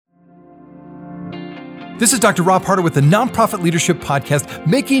This is Dr. Rob Harder with the Nonprofit Leadership Podcast,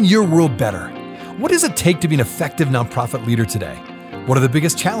 Making Your World Better. What does it take to be an effective nonprofit leader today? What are the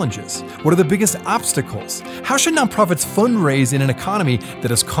biggest challenges? What are the biggest obstacles? How should nonprofits fundraise in an economy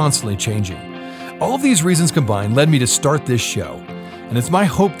that is constantly changing? All of these reasons combined led me to start this show. And it's my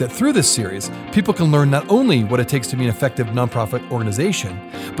hope that through this series, people can learn not only what it takes to be an effective nonprofit organization,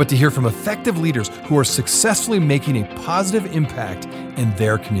 but to hear from effective leaders who are successfully making a positive impact in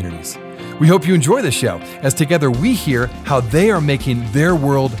their communities. We hope you enjoy this show, as together we hear how they are making their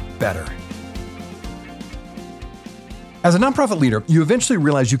world better. As a nonprofit leader, you eventually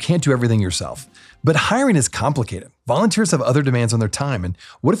realize you can't do everything yourself. But hiring is complicated. Volunteers have other demands on their time, and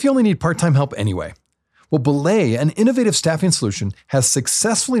what if you only need part-time help anyway? Well, Belay, an innovative staffing solution, has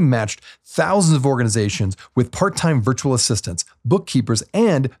successfully matched thousands of organizations with part-time virtual assistants, bookkeepers,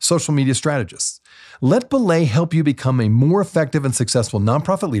 and social media strategists. Let Belay help you become a more effective and successful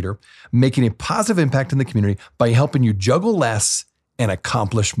nonprofit leader, making a positive impact in the community by helping you juggle less and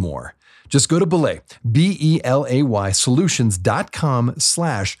accomplish more. Just go to Belay, BELAY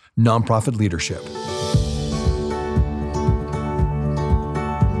solutions.com/nonprofit leadership.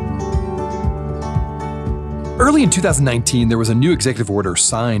 Early in 2019, there was a new executive order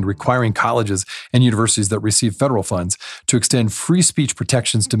signed requiring colleges and universities that receive federal funds to extend free speech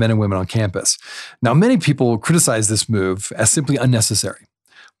protections to men and women on campus. Now, many people criticize this move as simply unnecessary,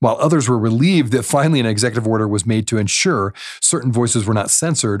 while others were relieved that finally an executive order was made to ensure certain voices were not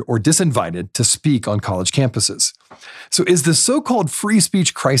censored or disinvited to speak on college campuses. So is the so-called free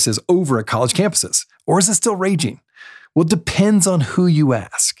speech crisis over at college campuses, or is it still raging? Well, it depends on who you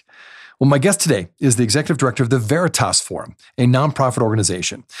ask. Well, my guest today is the executive director of the Veritas Forum, a nonprofit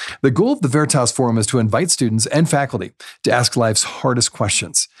organization. The goal of the Veritas Forum is to invite students and faculty to ask life's hardest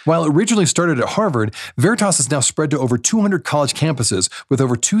questions. While it originally started at Harvard, Veritas has now spread to over 200 college campuses with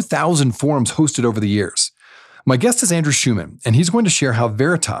over 2,000 forums hosted over the years. My guest is Andrew Schumann, and he's going to share how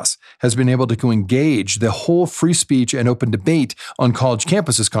Veritas has been able to engage the whole free speech and open debate on college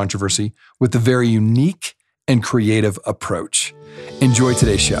campuses controversy with a very unique and creative approach. Enjoy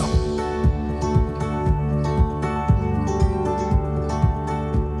today's show.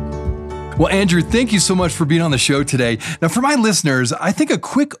 Well, Andrew, thank you so much for being on the show today. Now, for my listeners, I think a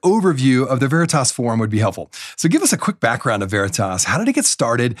quick overview of the Veritas Forum would be helpful. So give us a quick background of Veritas. How did it get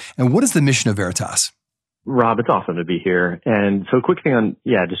started, and what is the mission of Veritas? Rob, it's awesome to be here. And so a quick thing on,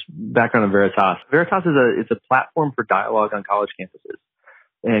 just background on Veritas. Veritas is a platform for dialogue on college campuses,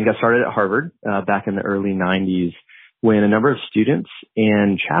 and got started at Harvard back in the early 90s when a number of students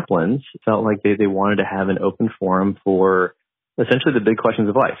and chaplains felt like they wanted to have an open forum for essentially the big questions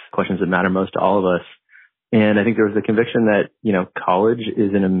of life, questions that matter most to all of us. And I think there was the conviction that, college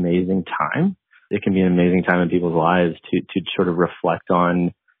is an amazing time. It can be an amazing time in people's lives to sort of reflect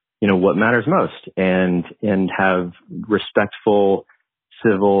on, what matters most and have respectful,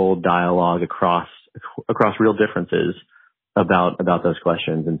 civil dialogue across real differences about those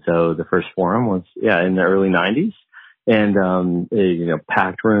questions. And so the first forum was, in the early 90s. And,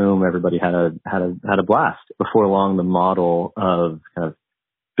 packed room, everybody had a blast. Before long, the model of kind of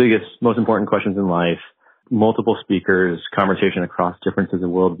biggest, most important questions in life, multiple speakers, conversation across differences of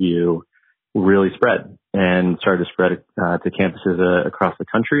worldview really spread and started to spread to campuses across the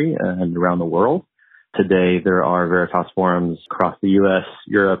country and around the world. Today, there are Veritas forums across the U.S.,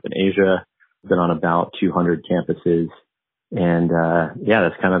 Europe, and Asia. Been on about 200 campuses. And,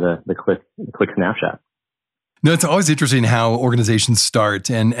 that's kind of the quick snapshot. No, it's always interesting how organizations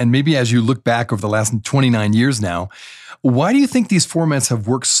start. And maybe as you look back over the last 29 years now, why do you think these formats have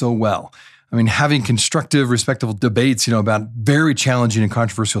worked so well? I mean, having constructive, respectful debates, about very challenging and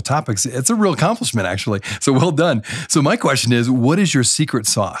controversial topics, it's a real accomplishment, actually. So well done. So my question is, what is your secret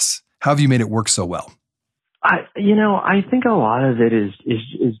sauce? How have you made it work so well? I think a lot of it is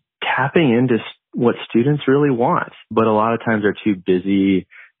tapping into what students really want, but a lot of times they're too busy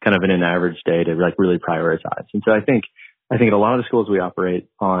kind of in an average day to really prioritize. And so I think at a lot of the schools we operate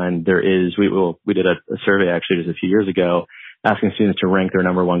on, we did a survey actually just a few years ago asking students to rank their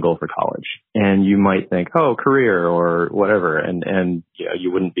number one goal for college. And you might think, career or whatever. And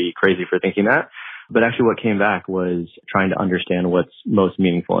you wouldn't be crazy for thinking that. But actually what came back was trying to understand what's most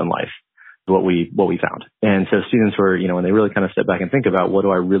meaningful in life, what we found. And so students were, when they really kind of step back and think about what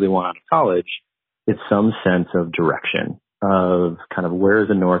do I really want out of college, it's some sense of direction, of kind of where is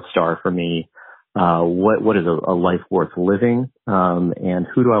the North Star for me? What is a life worth living? And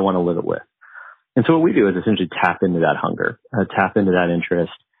who do I want to live it with? And so what we do is essentially tap into that hunger, tap into that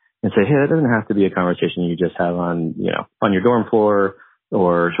interest and say, hey, that doesn't have to be a conversation you just have on your dorm floor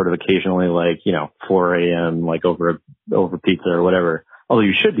or sort of occasionally 4 a.m. over pizza or whatever. Although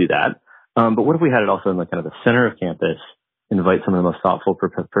you should do that. But what if we had it also in the kind of the center of campus, invite some of the most thoughtful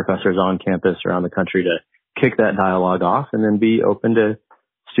professors on campus around the country to kick that dialogue off and then be open to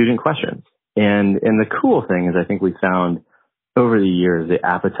student questions. And the cool thing is I think we found over the years the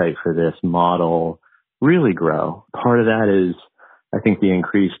appetite for this model really grow. Part of that is I think the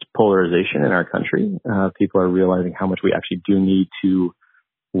increased polarization in our country. People are realizing how much we actually do need to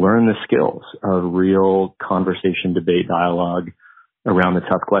learn the skills of real conversation, debate, dialogue around the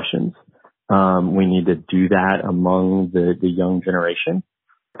tough questions. We need to do that among the young generation.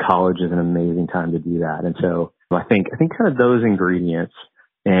 College is an amazing time to do that. And so I think kind of those ingredients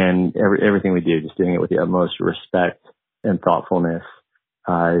and everything we do, just doing it with the utmost respect and thoughtfulness,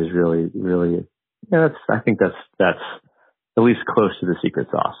 is really, really, I think that's at least close to the secret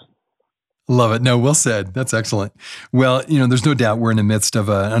sauce. Love it. No, well said. That's excellent. Well, there's no doubt we're in the midst of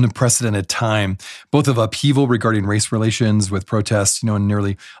an unprecedented time, both of upheaval regarding race relations with protests, in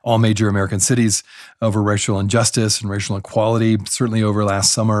nearly all major American cities over racial injustice and racial equality, certainly over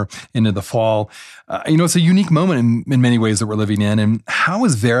last summer into the fall. It's a unique moment in many ways that we're living in. And how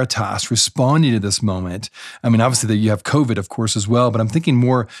is Veritas responding to this moment? I mean, obviously that you have COVID, of course, as well, but I'm thinking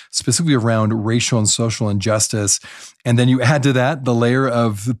more specifically around racial and social injustice. And then you add to that the layer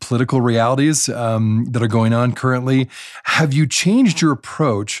of the political realities that are going on currently. Have you changed your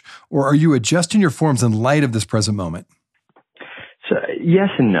approach, or are you adjusting your forms in light of this present moment? So yes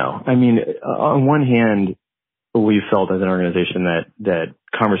and no. I mean, on one hand, we felt as an organization that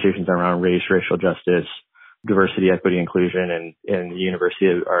conversations around race, racial justice, diversity, equity, inclusion, and the university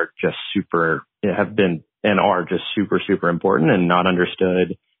are just have been and are just super important and not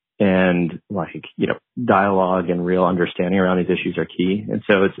understood. And dialogue and real understanding around these issues are key. And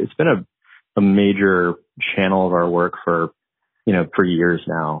so it's been a major channel of our work for years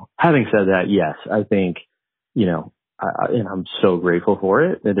now. Having said that, yes, I think, and I'm so grateful for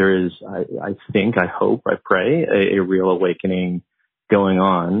it. There is, I think, I hope, I pray, a real awakening going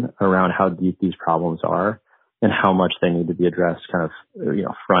on around how deep these problems are and how much they need to be addressed kind of,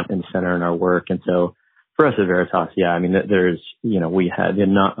 front and center in our work. And so for us at Veritas, yeah, I mean, there's, we had the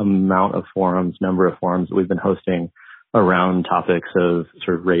number of forums that we've been hosting around topics of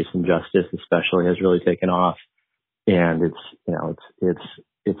sort of race and justice, especially, has really taken off. And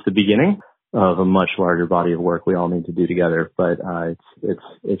it's the beginning of a much larger body of work we all need to do together. But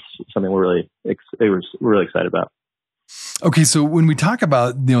it's something we're really excited about. Okay, so when we talk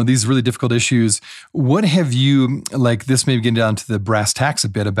about these really difficult issues, what have you, like this maybe getting down to the brass tacks a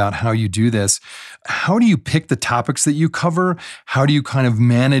bit about how you do this, how do you pick the topics that you cover? How do you kind of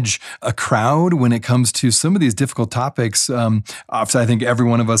manage a crowd when it comes to some of these difficult topics? Obviously, I think every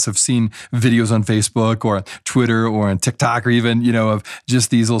one of us have seen videos on Facebook or Twitter or on TikTok or even, of just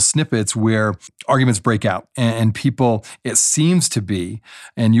these little snippets where arguments break out and people, it seems to be,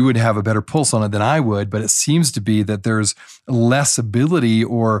 and you would have a better pulse on it than I would, but it seems to be that there's less ability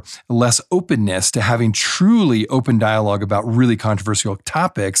or less openness to having truly open dialogue about really controversial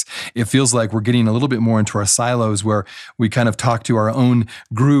topics. It feels like we're getting a little bit more into our silos where we kind of talk to our own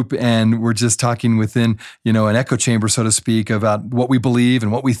group and we're just talking within, an echo chamber, so to speak, about what we believe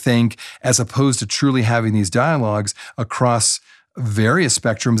and what we think, as opposed to truly having these dialogues across various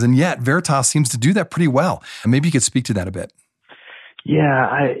spectrums. And yet Veritas seems to do that pretty well. Maybe you could speak to that a bit.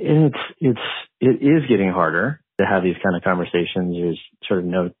 Yeah, it is getting harder to have these kind of conversations. There's sort of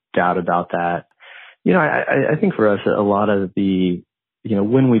no doubt about that. I think for us, a lot of the,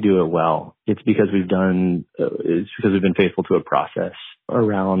 when we do it well, it's because we've been faithful to a process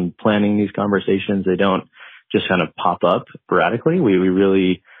around planning these conversations. They don't just kind of pop up sporadically. We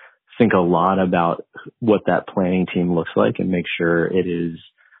really think a lot about what that planning team looks like and make sure it is,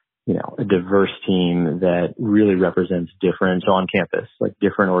 a diverse team that really represents different, so on campus, like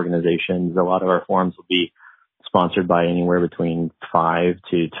different organizations. A lot of our forums will be sponsored by anywhere between 5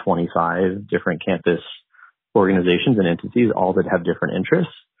 to 25 different campus organizations and entities, all that have different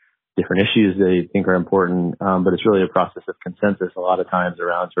interests, different issues they think are important. But it's really a process of consensus a lot of times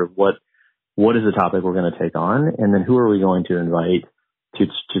around sort of what is the topic we're going to take on, and then who are we going to invite to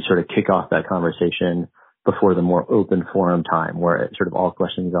sort of kick off that conversation before the more open forum time where sort of all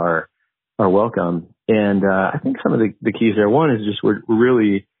questions are welcome. And I think some of the keys there, one is just we're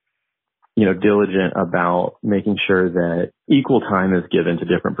really diligent about making sure that equal time is given to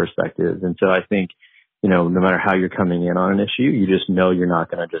different perspectives. And so I think, no matter how you're coming in on an issue, you just know you're not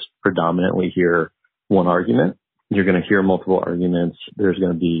going to just predominantly hear one argument. You're going to hear multiple arguments. There's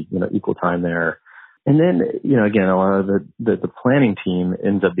going to be, equal time there. And then, again, a lot of the planning team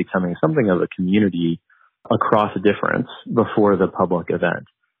ends up becoming something of a community across a difference before the public event.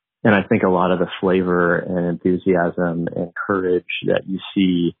 And I think a lot of the flavor and enthusiasm and courage that you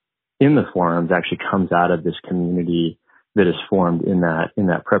see in the forums actually comes out of this community that is formed in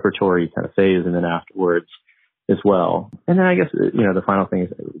that preparatory kind of phase and then afterwards as well. And then I guess, the final thing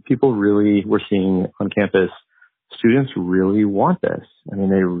is we're seeing on campus, students really want this. I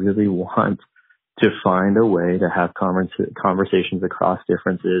mean, they really want to find a way to have conversations across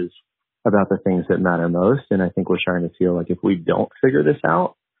differences about the things that matter most. And I think we're starting to feel like if we don't figure this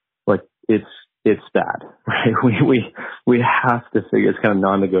out, like it's bad, right? We have to figure, it's kind of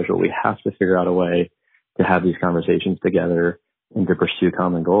non-negotiable. We have to figure out a way to have these conversations together and to pursue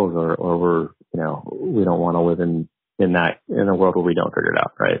common goals, or we're, we don't want to live in a world where we don't figure it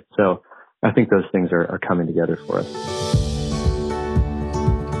out, right? So I think those things are coming together for us.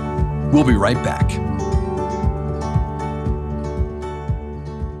 We'll be right back.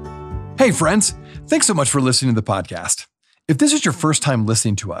 Hey, friends. Thanks so much for listening to the podcast. If this is your first time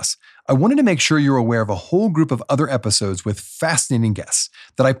listening to us, I wanted to make sure you're aware of a whole group of other episodes with fascinating guests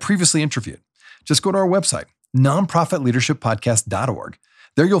that I previously interviewed. Just go to our website, nonprofitleadershippodcast.org.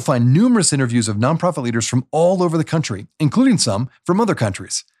 There you'll find numerous interviews of nonprofit leaders from all over the country, including some from other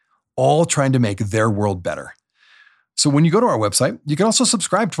countries, all trying to make their world better. So when you go to our website, you can also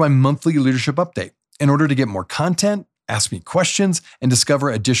subscribe to my monthly leadership update in order to get more content, ask me questions, and discover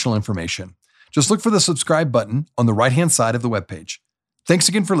additional information. Just look for the subscribe button on the right-hand side of the webpage. Thanks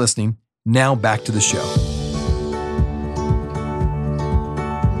again for listening. Now back to the show.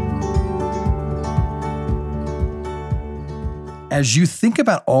 As you think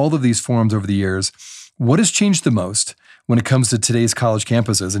about all of these forums over the years, what has changed the most when it comes to today's college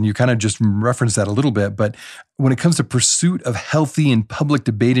campuses? And you kind of just referenced that a little bit, but when it comes to pursuit of healthy and public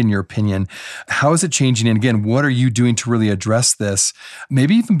debate, in your opinion, how is it changing? And again, what are you doing to really address this?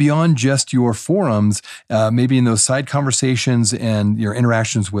 Maybe even beyond just your forums, maybe in those side conversations and your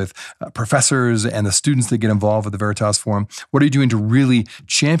interactions with professors and the students that get involved with the Veritas Forum. What are you doing to really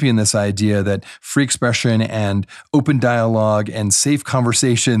champion this idea that free expression and open dialogue and safe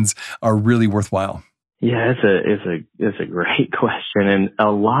conversations are really worthwhile? Yeah, it's a great question, and a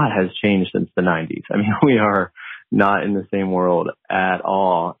lot has changed since the 90s. I mean, we are not in the same world at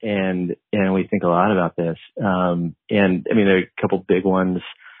all, and we think a lot about this. And I mean, there are a couple big ones.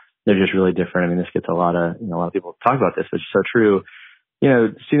 They're just really different. I mean, this gets a lot of people talk about this, which is so true.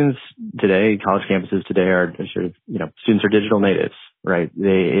 Students today, college campuses today are sort of, students are digital natives, right?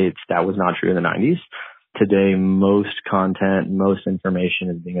 That was not true in the 90s. Today, most content, most information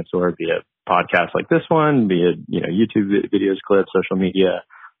is being absorbed via podcasts like this one, via, YouTube videos, clips, social media.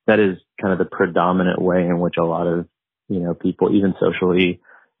 That is kind of the predominant way in which a lot of, people, even socially,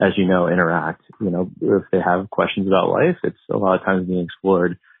 as interact. If they have questions about life, it's a lot of times being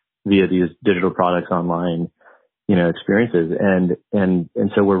explored via these digital products online, experiences. And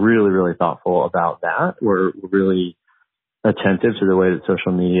so we're really, really thoughtful about that. We're really attentive to the way that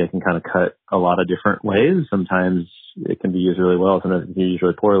social media can kind of cut a lot of different ways. Sometimes it can be used really well. Sometimes it can be used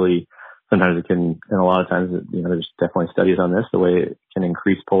really poorly. Sometimes it can, and a lot of times, there's definitely studies on this, the way it can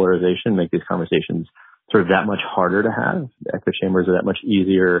increase polarization, make these conversations sort of that much harder to have. The echo chambers are that much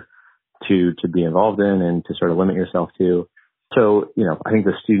easier to be involved in and to sort of limit yourself to. So, I think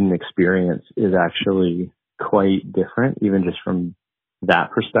the student experience is actually quite different, even just from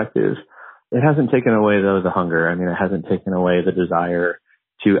that perspective. It hasn't taken away, though, the hunger. I mean, it hasn't taken away the desire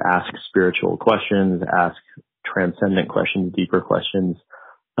to ask spiritual questions, ask transcendent questions, deeper questions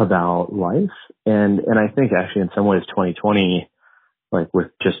about life. And I think actually in some ways 2020, like with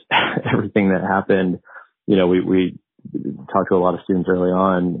just everything that happened, we talked to a lot of students early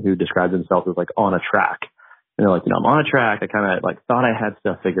on who described themselves as like on a track. And they're like, I'm on a track. I kind of like thought I had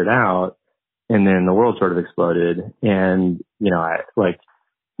stuff figured out. And then the world sort of exploded. And,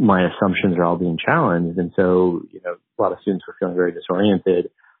 my assumptions are all being challenged. And so, a lot of students were feeling very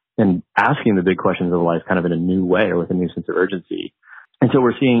disoriented and asking the big questions of life kind of in a new way or with a new sense of urgency. And so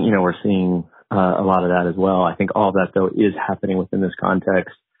we're seeing a lot of that as well. I think all of that, though, is happening within this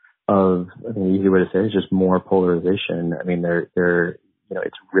context of, the easy way to say it is just more polarization. I mean,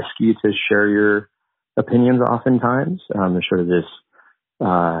 it's risky to share your opinions oftentimes. There's sort of this,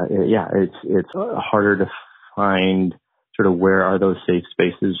 it's harder to find sort of where are those safe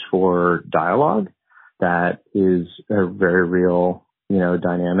spaces for dialogue. That is a very real,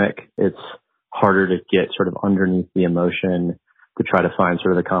 dynamic. It's harder to get sort of underneath the emotion to try to find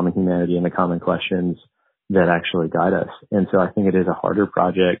sort of the common humanity and the common questions that actually guide us. And so I think it is a harder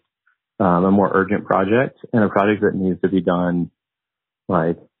project, a more urgent project, and a project that needs to be done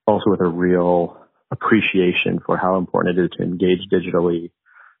like also with a real appreciation for how important it is to engage digitally,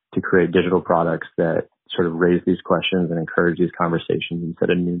 to create digital products that sort of raise these questions and encourage these conversations and set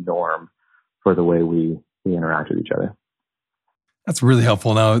a new norm for the way we interact with each other. That's really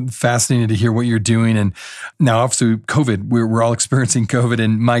helpful. Now, fascinating to hear what you're doing. And now, obviously, COVID, we're all experiencing COVID.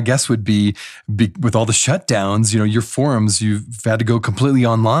 And my guess would be with all the shutdowns, your forums, you've had to go completely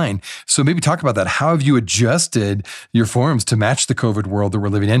online. So maybe talk about that. How have you adjusted your forums to match the COVID world that we're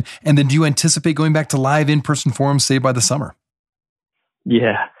living in? And then do you anticipate going back to live in-person forums, say, by the summer?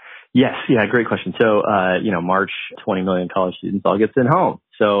 Yeah. Yes. Yeah. Great question. So, March, 20 million college students all get sent home.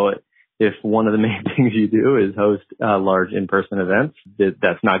 So if one of the main things you do is host large in-person events,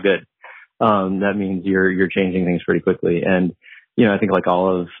 that's not good. That means you're changing things pretty quickly. And, I think like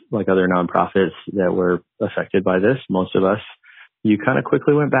other nonprofits that were affected by this, most of us, you kind of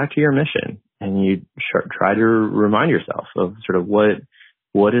quickly went back to your mission and you try to remind yourself of sort of what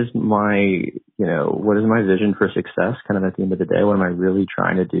is my vision for success kind of at the end of the day? What am I really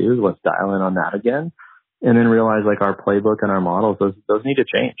trying to do? Let's dial in on that again. And then realize like our playbook and our models, those need to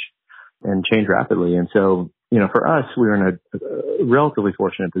change and change rapidly. And so, for us, we were in a relatively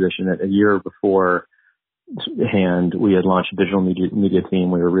fortunate position that a year beforehand, we had launched a digital media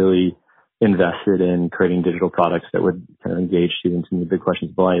team. We were really invested in creating digital products that would kind of engage students in the big questions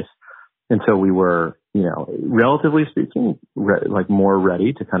of life. And so we were, relatively speaking, more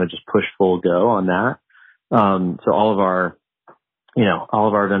ready to kind of just push full go on that. So all of our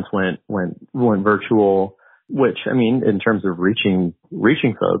events went virtual, which, I mean, in terms of reaching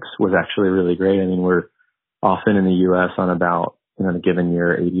folks was actually really great. I mean, we're often in the U.S. on about, in a given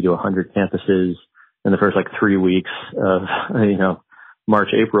year, 80 to 100 campuses. In the first 3 weeks of, March,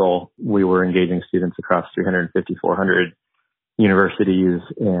 April, we were engaging students across 350, 400 universities.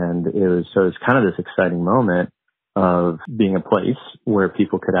 And it's kind of this exciting moment of being a place where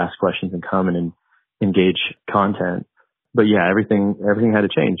people could ask questions and come and engage content. But yeah, everything had to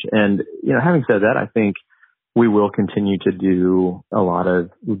change. And, having said that, I think we will continue to do a lot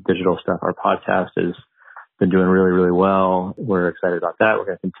of digital stuff. Our podcast has been doing really, really well. We're excited about that. We're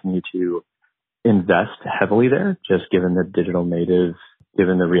going to continue to invest heavily there, just given the digital native,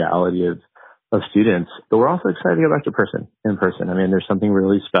 given the reality of students. But we're also excited to go back to in person. I mean, there's something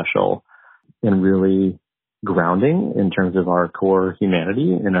really special and really grounding in terms of our core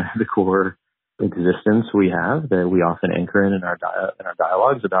humanity and the core existence we have that we often anchor in our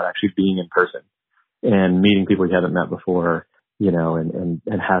dialogues about actually being in person and meeting people you haven't met before, and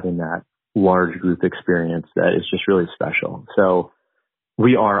having that large group experience that is just really special. So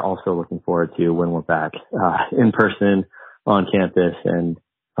we are also looking forward to when we're back in person on campus, and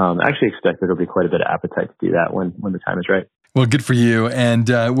actually expect there'll be quite a bit of appetite to do that when the time is right. Well, good for you. And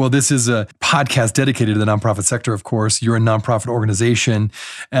this is a podcast dedicated to the nonprofit sector, of course. You're a nonprofit organization.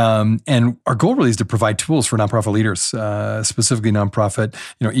 And our goal really is to provide tools for nonprofit leaders, specifically nonprofit,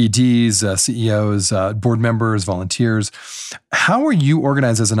 EDs, CEOs, board members, volunteers. How are you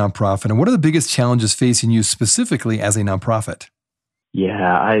organized as a nonprofit? And what are the biggest challenges facing you specifically as a nonprofit?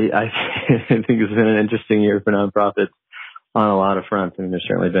 Yeah, I think it's been an interesting year for nonprofits on a lot of fronts. I mean, there's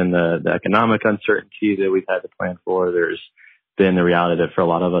certainly been the economic uncertainty that we've had to plan for. There's been the reality that for a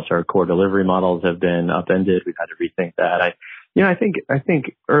lot of us, our core delivery models have been upended. We've had to rethink that. I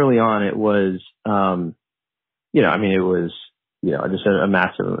think early on it was, just a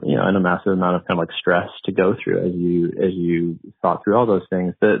massive amount of kind of like stress to go through as you thought through all those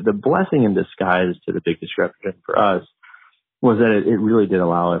things. The blessing in disguise to the big disruption for us was that it really did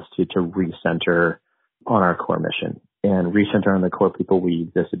allow us to recenter on our core mission and recenter on the core people we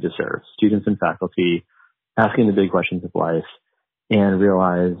existed to serve, students and faculty, asking the big questions of life, and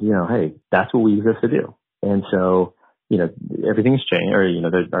realize, hey, that's what we exist to do. And so, everything's changed, or,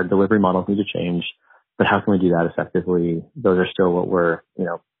 our delivery models need to change, but how can we do that effectively? Those are still what we're,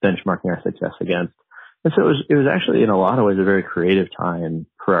 benchmarking our success against. And so it was actually in a lot of ways a very creative time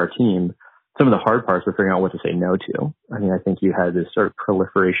for our team. Some of the hard parts were figuring out what to say no to. I mean, I think you had this sort of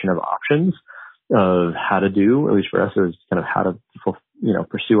proliferation of options of how to do, at least for us, it was kind of how to,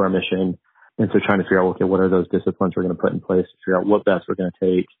 pursue our mission. And so trying to figure out, okay, what are those disciplines we're going to put in place to figure out what bets we're going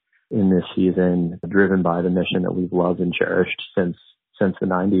to take in this season, driven by the mission that we've loved and cherished since the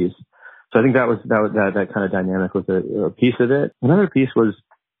 90s. So I think that kind of dynamic was a piece of it. Another piece was,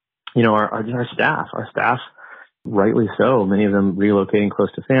 our staff. Our staff, rightly so, many of them relocating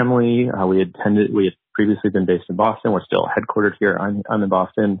close to family. We had previously been based in Boston. We're still headquartered here. I'm in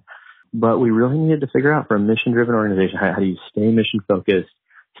Boston. But we really needed to figure out for a mission-driven organization, how do you stay mission-focused,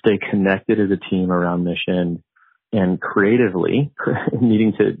 stay connected as a team around mission, and creatively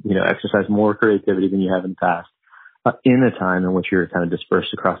needing to, exercise more creativity than you have in the past in a time in which you're kind of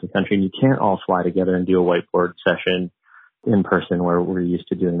dispersed across the country. And you can't all fly together and do a whiteboard session in person where we're used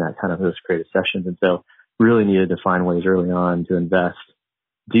to doing that kind of those creative sessions. And so really needed to find ways early on to invest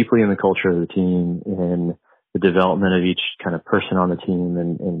deeply in the culture of the team, in the development of each kind of person on the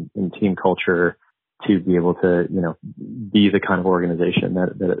team and team culture to be able to, be the kind of organization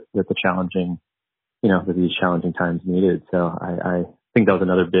that the challenging, that these challenging times needed. So I think that was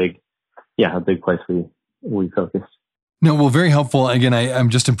another a big place we focused. No, well, very helpful. Again,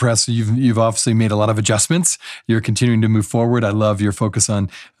 I'm just impressed. You've obviously made a lot of adjustments. You're continuing to move forward. I love your focus on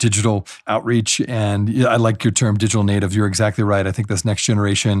digital outreach, and I like your term digital native. You're exactly right. I think this next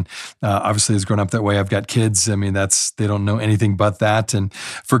generation obviously has grown up that way. I've got kids. I mean, they don't know anything but that, and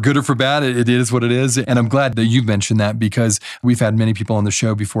for good or for bad, it is what it is. And I'm glad that you mentioned that, because we've had many people on the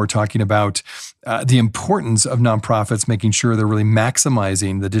show before talking about the importance of nonprofits making sure they're really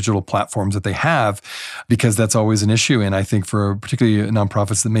maximizing the digital platforms that they have, because that's always an issue. And I think for particularly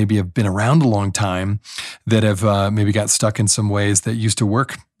nonprofits that maybe have been around a long time, that have maybe got stuck in some ways that used to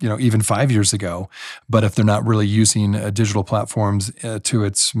work, even 5 years ago, but if they're not really using digital platforms to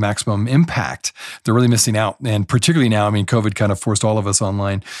its maximum impact, they're really missing out. And particularly now, I mean, COVID kind of forced all of us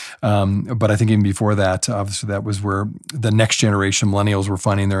online. But I think even before that, obviously that was where the next generation, millennials, were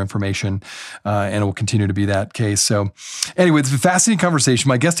finding their information, and it will continue to be that case. So anyway, it's a fascinating conversation.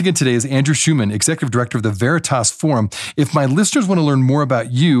 My guest again today is Andrew Schumann, Executive Director of the Veritas Forum. If my listeners want to learn more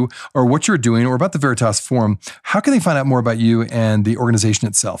about you or what you're doing or about the Veritas Forum, how can they find out more about you and the organization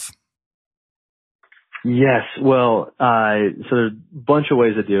itself? Yes. Well, so there's a bunch of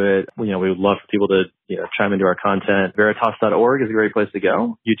ways to do it. We would love for people to, chime into our content. Veritas.org is a great place to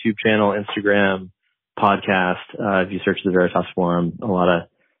go. YouTube channel, Instagram, podcast. If you search the Veritas Forum, a lot of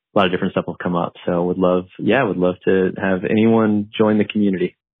different stuff will come up. So would love to have anyone join the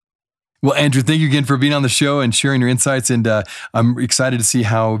community. Well, Andrew, thank you again for being on the show and sharing your insights. And I'm excited to see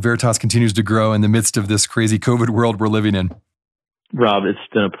how Veritas continues to grow in the midst of this crazy COVID world we're living in. Rob, it's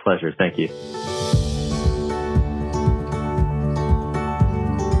been a pleasure. Thank you.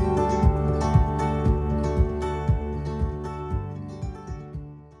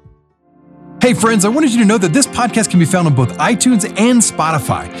 Hey friends, I wanted you to know that this podcast can be found on both iTunes and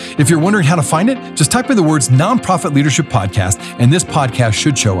Spotify. If you're wondering how to find it, just type in the words Nonprofit Leadership Podcast and this podcast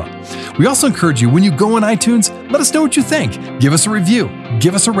should show up. We also encourage you, when you go on iTunes, let us know what you think. Give us a review.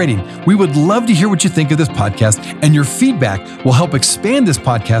 Give us a rating. We would love to hear what you think of this podcast, and your feedback will help expand this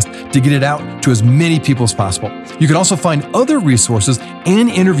podcast to get it out to as many people as possible. You can also find other resources and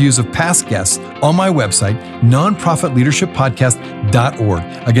interviews of past guests on my website,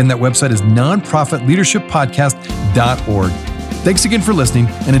 nonprofitleadershippodcast.org. Again, that website is nonprofitleadershippodcast.org. Thanks again for listening,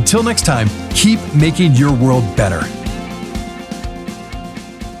 and until next time, keep making your world better.